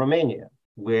decade with Romania,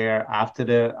 where after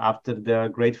the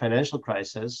great financial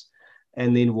crisis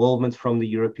and the involvement from the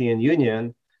European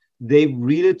Union, they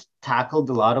really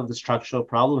tackled a lot of the structural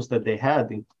problems that they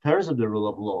had in terms of the rule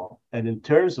of law and in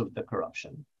terms of the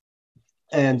corruption.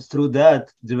 And through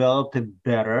that, developed a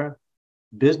better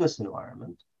business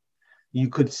environment. You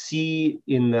could see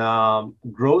in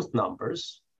growth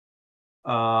numbers,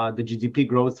 the GDP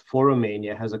growth for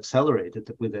Romania has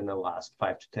accelerated within the last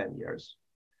 5 to 10 years.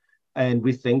 And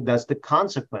we think that's the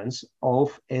consequence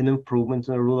of an improvement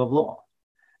in the rule of law.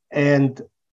 And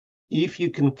if you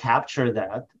can capture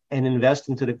that and invest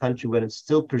into the country when it's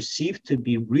still perceived to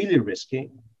be really risky,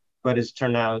 but it's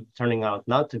turning out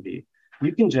not to be,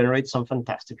 you can generate some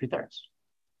fantastic returns.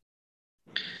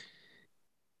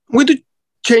 We do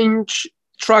change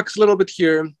tracks a little bit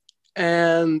here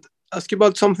and ask you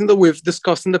about something that we've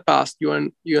discussed in the past, you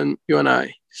and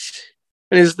I.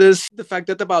 And is this the fact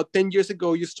that about 10 years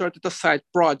ago, you started a side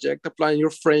project applying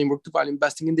your framework to value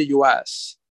investing in the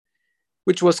US,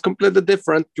 which was completely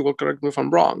different, you will correct me if I'm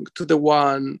wrong, to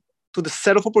the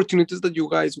set of opportunities that you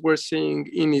guys were seeing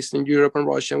in Eastern Europe and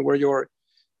Russia, where your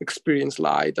experience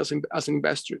lied as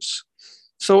investors.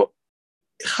 So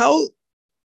how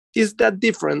is that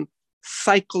different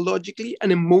psychologically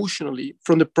and emotionally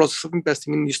from the process of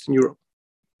investing in Eastern Europe?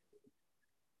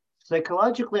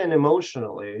 Psychologically and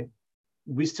emotionally,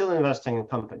 we're still investing in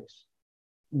companies.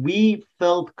 We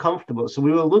felt comfortable. So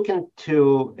we were looking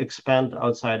to expand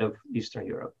outside of Eastern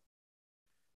Europe.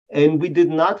 And we did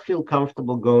not feel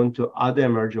comfortable going to other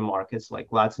emerging markets like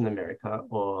Latin America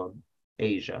or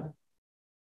Asia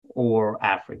or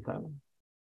Africa,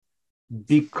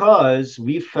 because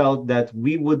we felt that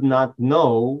we would not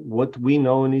know what we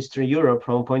know in Eastern Europe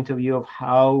from a point of view of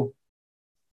how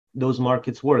those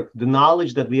markets work. The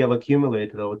knowledge that we have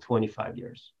accumulated over 25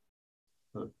 years,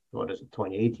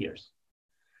 28 years,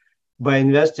 by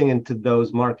investing into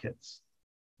those markets.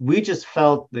 We just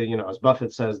felt that, as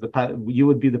Buffett says, you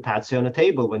would be the patsy on the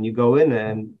table when you go in.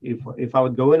 And if I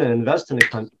would go in and invest in a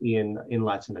country in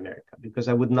Latin America, because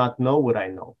I would not know what I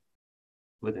know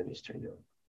within Eastern Europe.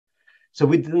 So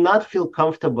we did not feel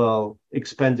comfortable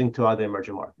expanding to other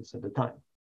emerging markets at the time.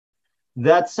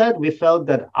 That said, we felt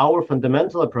that our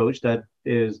fundamental approach that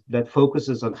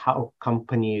focuses on how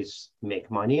companies make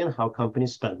money and how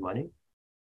companies spend money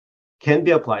can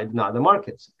be applied in other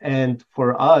markets. And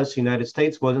for us, United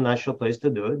States was a natural place to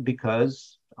do it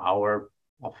because our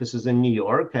office is in New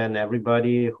York and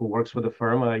everybody who works for the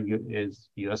firm is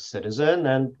US citizen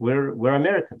and we're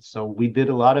Americans. So we did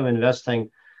a lot of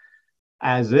investing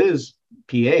as is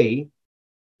PA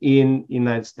in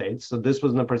United States. So this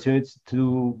was an opportunity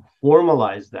to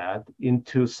formalize that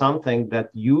into something that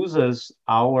uses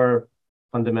our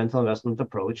fundamental investment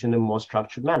approach in a more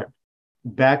structured manner.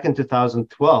 Back in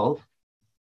 2012,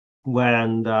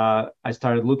 when I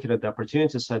started looking at the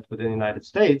opportunity set within the United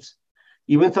States,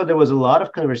 even though there was a lot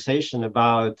of conversation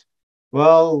about,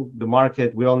 well, the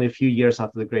market, we're only a few years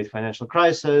after the great financial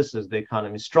crisis, is the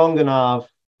economy strong enough?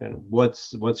 And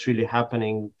what's really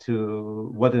happening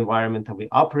to what environment are we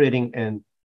operating in?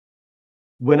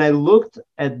 When I looked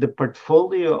at the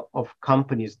portfolio of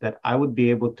companies that I would be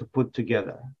able to put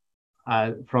together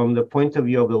from the point of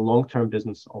view of the long-term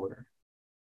business owner,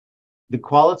 the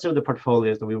quality of the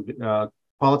portfolios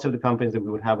quality of the companies that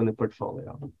we would have in the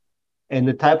portfolio, and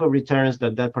the type of returns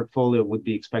that portfolio would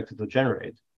be expected to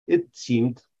generate, it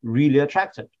seemed really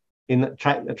attractive.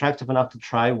 Attractive enough to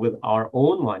try with our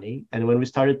own money. And when we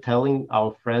started telling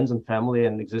our friends and family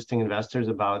and existing investors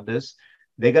about this,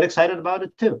 they got excited about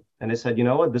it too. And they said, you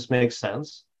know what, this makes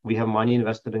sense. We have money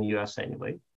invested in the US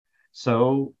anyway.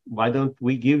 So why don't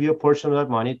we give you a portion of that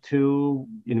money to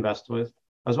invest with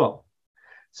as well?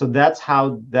 So that's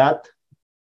how that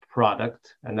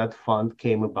product and that fund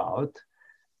came about.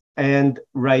 And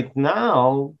right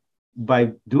now,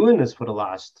 by doing this for the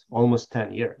last almost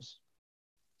 10 years,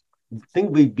 I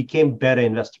think we became better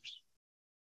investors,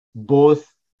 both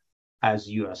as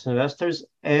US investors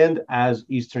and as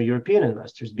Eastern European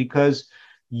investors, because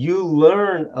you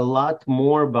learn a lot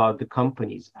more about the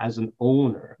companies as an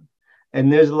owner.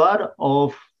 And there's a lot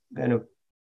of kind of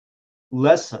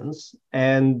lessons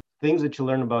and things that you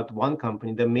learn about one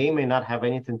company that may not have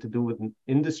anything to do with an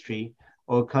industry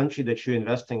or a country that you're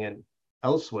investing in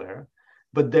elsewhere.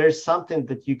 But there's something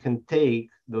that you can take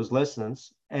those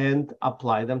lessons and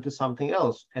apply them to something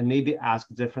else and maybe ask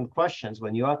different questions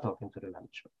when you are talking to the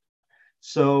management.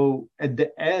 So at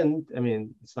the end, I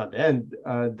mean, it's not the end,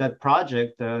 that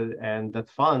project and that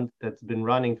fund that's been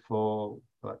running for,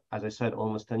 as I said,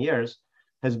 almost 10 years,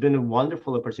 has been a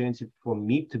wonderful opportunity for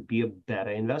me to be a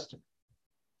better investor.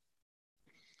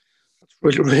 That's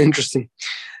really, really interesting.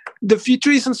 The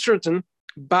future is uncertain,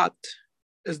 but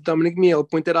as Dominic Miel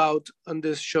pointed out on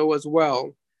this show as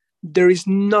well, there is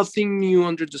nothing new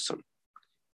under the sun.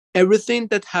 Everything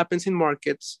that happens in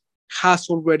markets has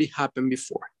already happened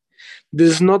before.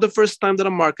 This is not the first time that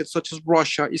a market such as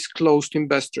Russia is closed to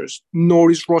investors, nor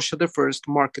is Russia the first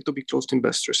market to be closed to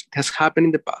investors. It has happened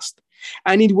in the past,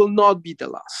 and it will not be the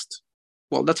last.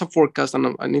 Well, that's a forecast,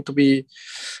 and I need to be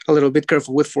a little bit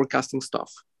careful with forecasting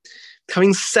stuff.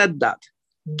 Having said that,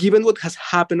 given what has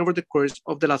happened over the course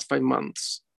of the last 5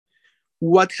 months,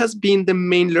 what has been the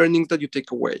main learnings that you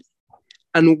take away,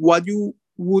 and what you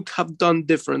would have done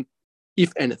different,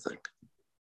 if anything?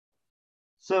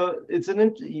 So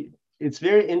it's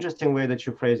very interesting way that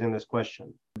you're phrasing this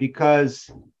question, because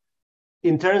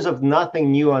in terms of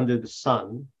nothing new under the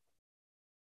sun,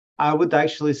 I would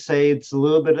actually say it's a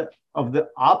little bit of the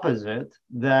opposite,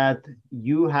 that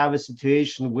you have a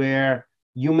situation where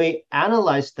you may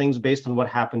analyze things based on what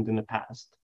happened in the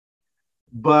past,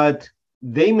 but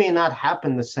they may not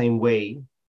happen the same way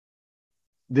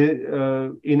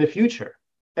in the future.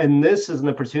 And this is an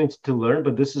opportunity to learn,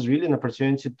 but this is really an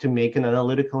opportunity to make an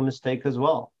analytical mistake as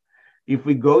well. If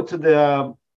we go to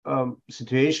the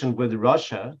situation with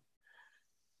Russia,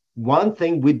 one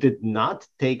thing we did not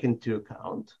take into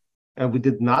account, and we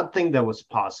did not think that was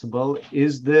possible,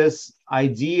 is this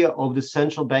idea of the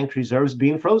central bank reserves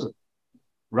being frozen.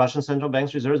 Russian central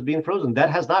bank's reserves being frozen. That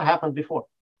has not happened before.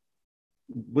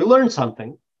 We learned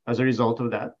something as a result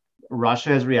of that. Russia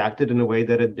has reacted in a way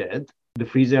that it did. The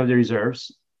freezing of the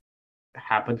reserves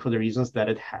happened for the reasons that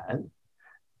it had.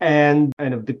 And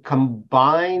kind of the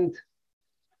combined,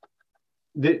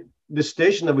 the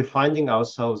station that we're finding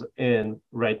ourselves in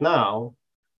right now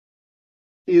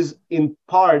is in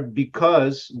part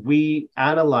because we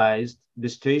analyzed the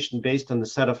situation based on the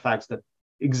set of facts that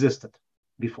existed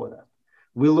before that.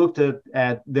 We looked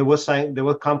at there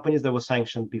were companies that were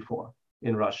sanctioned before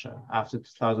in Russia after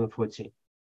 2014.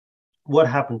 What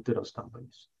happened to those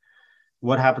companies?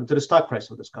 What happened to the stock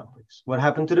price of those companies? What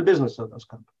happened to the business of those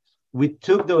companies? We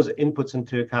took those inputs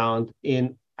into account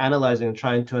in analyzing and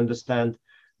trying to understand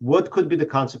what could be the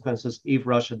consequences if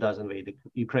Russia does invade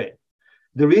Ukraine.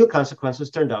 The real consequences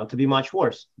turned out to be much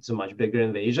worse. It's a much bigger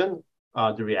invasion.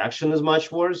 The reaction is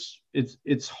much worse.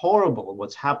 It's horrible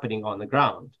what's happening on the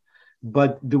ground.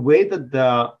 But the way that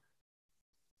the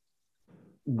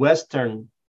Western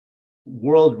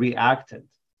world reacted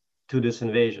to this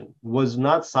invasion was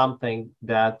not something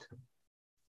that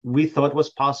we thought was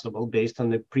possible based on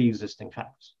the pre-existing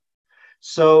facts.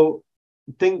 So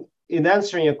in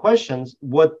answering your questions,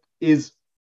 what is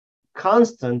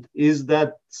constant is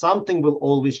that something will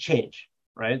always change,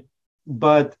 right?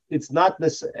 But it's not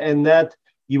this, and that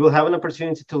you will have an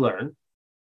opportunity to learn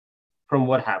from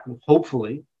what happened.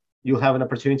 Hopefully, you'll have an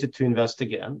opportunity to invest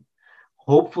again.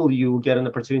 Hopefully, you will get an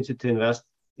opportunity to invest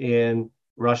in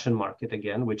Russian market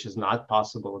again, which is not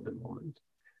possible at the moment.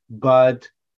 But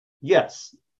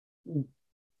yes,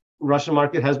 Russian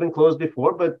market has been closed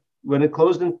before, but when it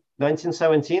closed in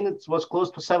 1917, it was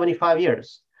closed for 75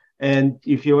 years. And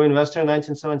if you were an investor in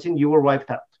 1917, you were wiped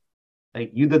out.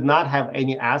 Like, you did not have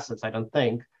any assets, I don't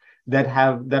think, that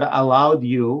allowed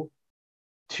you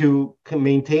to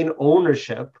maintain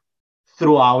ownership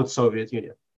throughout Soviet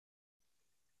Union.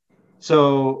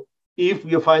 So if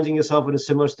you're finding yourself in a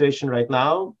similar situation right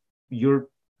now, you're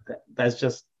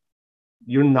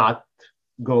not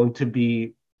going to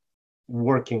be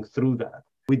working through that.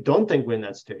 We don't think we're in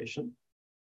that situation.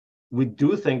 We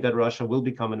do think that Russia will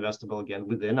become investable again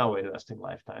within our investing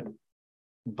lifetime,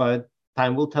 but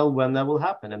time will tell when that will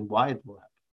happen and why it will happen.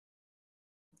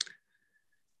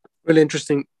 Really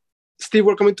interesting. Steve,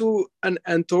 we're coming to an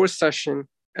end to our session,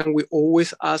 and we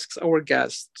always ask our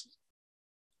guests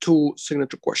 2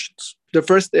 signature questions. The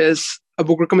first is a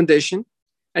book recommendation,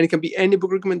 and it can be any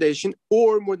book recommendation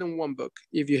or more than one book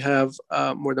if you have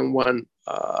more than one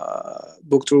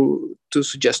book to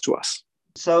suggest to us.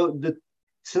 So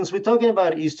since we're talking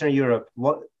about Eastern Europe,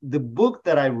 the book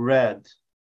that I read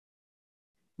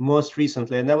most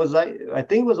recently, and that was, I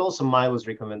think it was also Milo's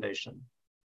recommendation,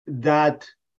 that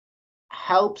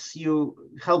helped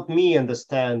me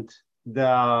understand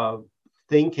the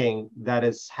thinking that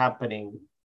is happening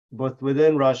both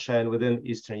within Russia and within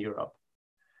Eastern Europe,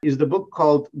 is the book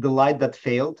called The Light That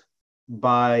Failed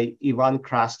by Ivan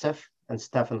Krastev and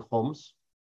Stefan Holmes.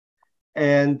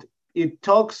 And it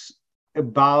talks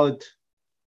about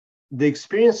the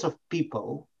experience of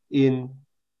people in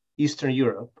Eastern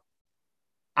Europe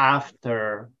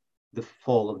after the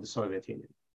fall of the Soviet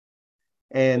Union,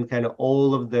 and kind of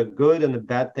all of the good and the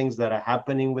bad things that are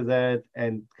happening with it,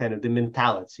 and kind of the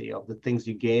mentality of the things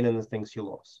you gain and the things you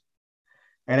lose.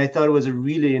 And I thought it was a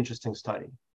really interesting study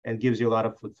and gives you a lot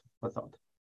of food for thought.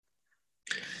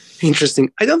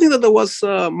 Interesting. I don't think that was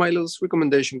Milo's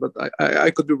recommendation, but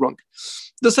I could be wrong.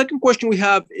 The second question we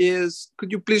have is,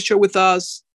 could you please share with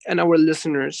us and our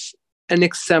listeners an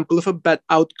example of a bad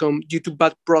outcome due to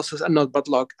bad process and not bad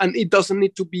luck? And it doesn't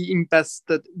need to be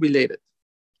invested related.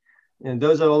 And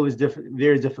those are always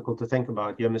very difficult to think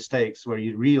about, your mistakes, where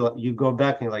you go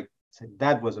back and say,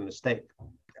 that was a mistake.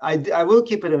 I will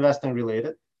keep it investing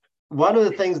related. One of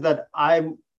the things that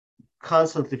I'm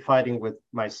constantly fighting with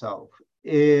myself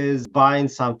is buying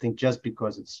something just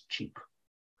because it's cheap.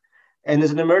 And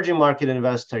as an emerging market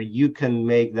investor, you can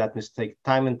make that mistake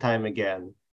time and time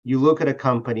again. You look at a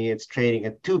company, it's trading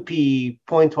at 2p,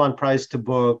 0.1 price to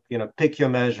book, pick your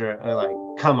measure, and like,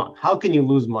 come on, how can you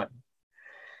lose money?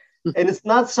 And it's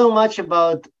not so much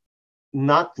about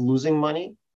not losing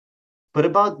money, but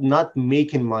about not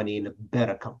making money in a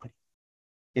better company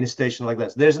in a situation like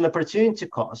this. There's an opportunity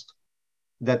cost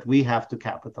that we have to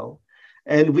capital.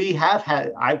 And we have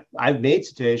had, I've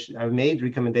made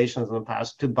recommendations in the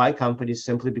past to buy companies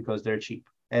simply because they're cheap.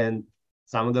 And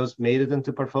some of those made it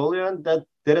into portfolio, and that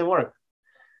didn't work.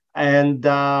 And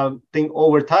I think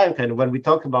over time, kind of when we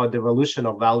talk about the evolution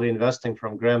of value investing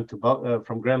from Graham to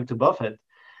Buffett,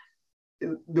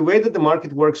 the way that the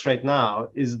market works right now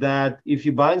is that if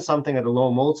you buy something at a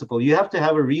low multiple, you have to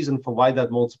have a reason for why that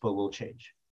multiple will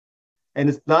change. And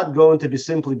it's not going to be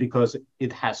simply because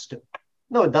it has to.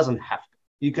 No, it doesn't have to.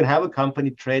 You can have a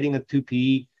company trading at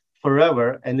 2p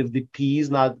forever, and if the P is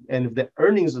not, and if the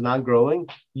earnings are not growing,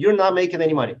 you're not making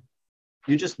any money.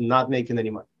 You're just not making any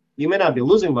money. You may not be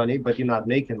losing money, but you're not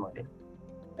making money.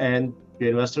 And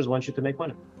your investors want you to make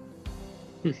money.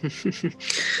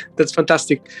 That's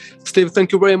fantastic. Steve,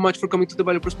 thank you very much for coming to the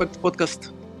Value Perspective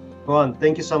podcast. Go on.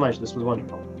 Thank you so much. This was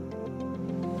wonderful.